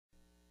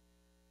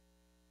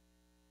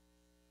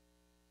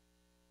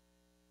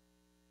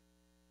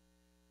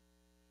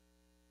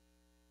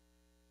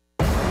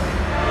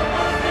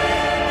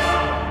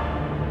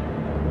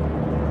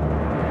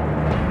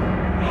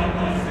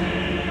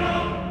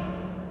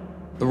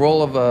The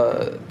role of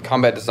a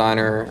combat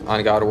designer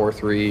on God of War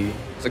 3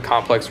 is a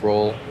complex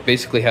role.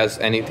 Basically has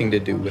anything to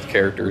do with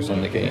characters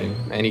in the game.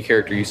 Any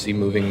character you see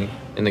moving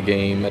in the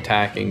game,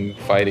 attacking,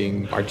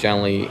 fighting, are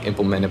generally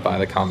implemented by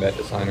the combat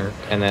designer.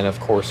 And then of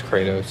course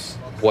Kratos,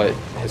 what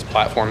his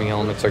platforming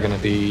elements are going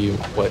to be,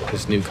 what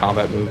his new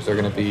combat moves are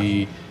going to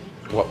be,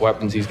 what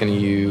weapons he's going to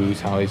use,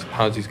 how he's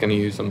going to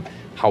use them,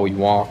 how he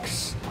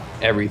walks,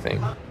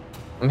 everything.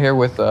 I'm here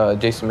with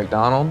Jason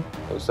McDonald,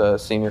 who's a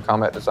senior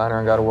combat designer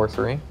on God of War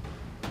 3.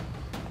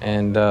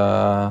 And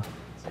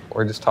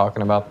we're just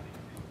talking about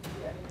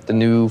the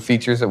new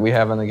features that we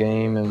have in the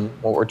game and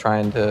what we're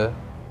trying to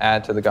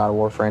add to the God of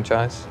War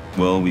franchise.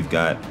 Well, we've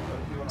got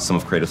some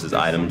of Kratos'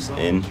 items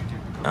in.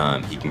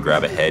 He can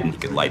grab a head and he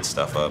can light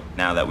stuff up.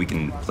 Now that we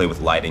can play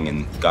with lighting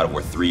in God of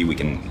War 3, we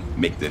can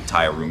make the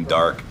entire room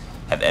dark,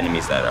 have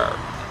enemies that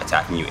are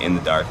attacking you in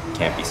the dark,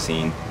 can't be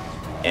seen.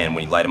 And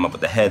when you light them up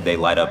with the head, they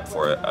light up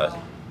for a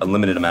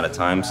limited amount of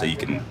time, so you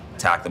can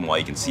attack them while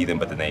you can see them,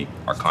 but then they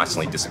are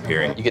constantly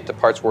disappearing. You get to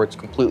parts where it's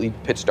completely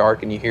pitch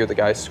dark and you hear the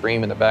guys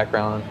scream in the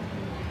background.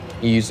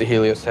 You use the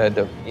Helios head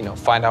to,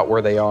 find out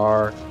where they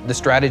are. The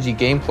strategy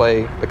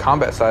gameplay, the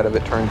combat side of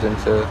it turns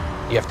into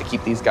you have to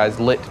keep these guys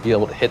lit to be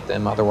able to hit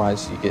them,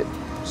 otherwise you get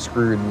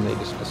screwed and they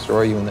just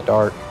destroy you in the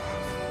dark.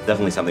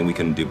 Definitely something we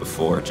couldn't do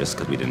before just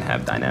because we didn't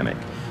have dynamic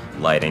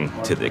lighting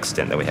to the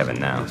extent that we have it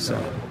now,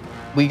 so.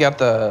 We got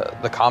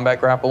the combat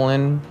grapple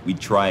in. We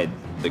tried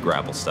the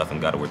grapple stuff in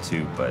God of War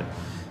 2, but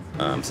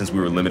since we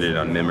were limited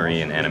on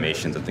memory and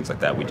animations and things like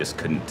that, we just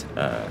couldn't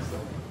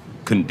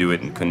do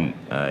it, and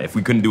if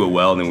we couldn't do it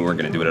well, then we weren't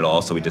going to do it at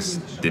all, so we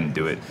just didn't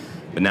do it.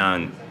 But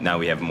now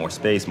we have more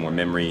space, more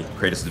memory.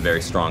 Kratos is a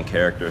very strong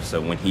character,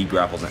 so when he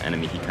grapples an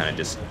enemy, he kind of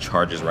just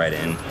charges right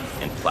in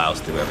and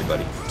plows through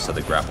everybody. So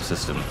the grapple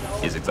system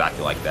is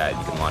exactly like that.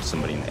 You can launch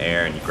somebody in the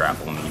air and you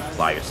grapple them and you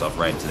plow yourself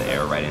right into the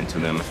air, right into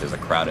them. If there's a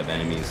crowd of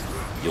enemies,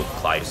 you'll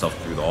plow yourself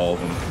through all of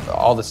them.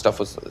 All this stuff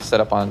was set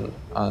up on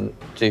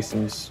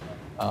Jason's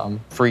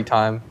free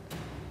time.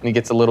 When he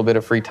gets a little bit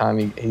of free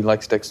time, he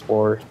likes to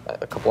explore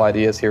a couple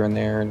ideas here and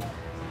there, and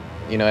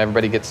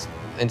everybody gets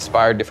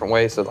inspired different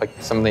ways. So like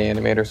some of the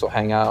animators will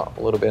hang out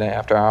a little bit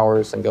after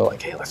hours and go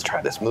like, hey, let's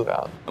try this move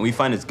out. And we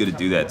find it's good to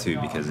do that too,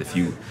 because if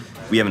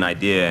we have an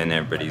idea and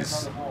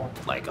everybody's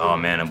like, oh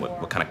man,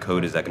 what kind of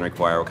code is that going to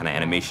require? What kind of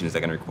animation is that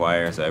going to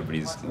require? So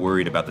everybody's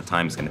worried about the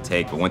time it's going to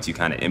take. But once you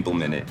kind of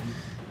implement it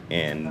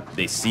and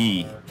they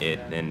see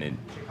it, then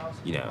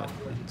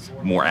it's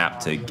more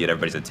apt to get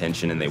everybody's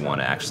attention and they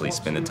want to actually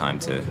spend the time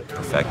to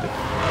perfect it.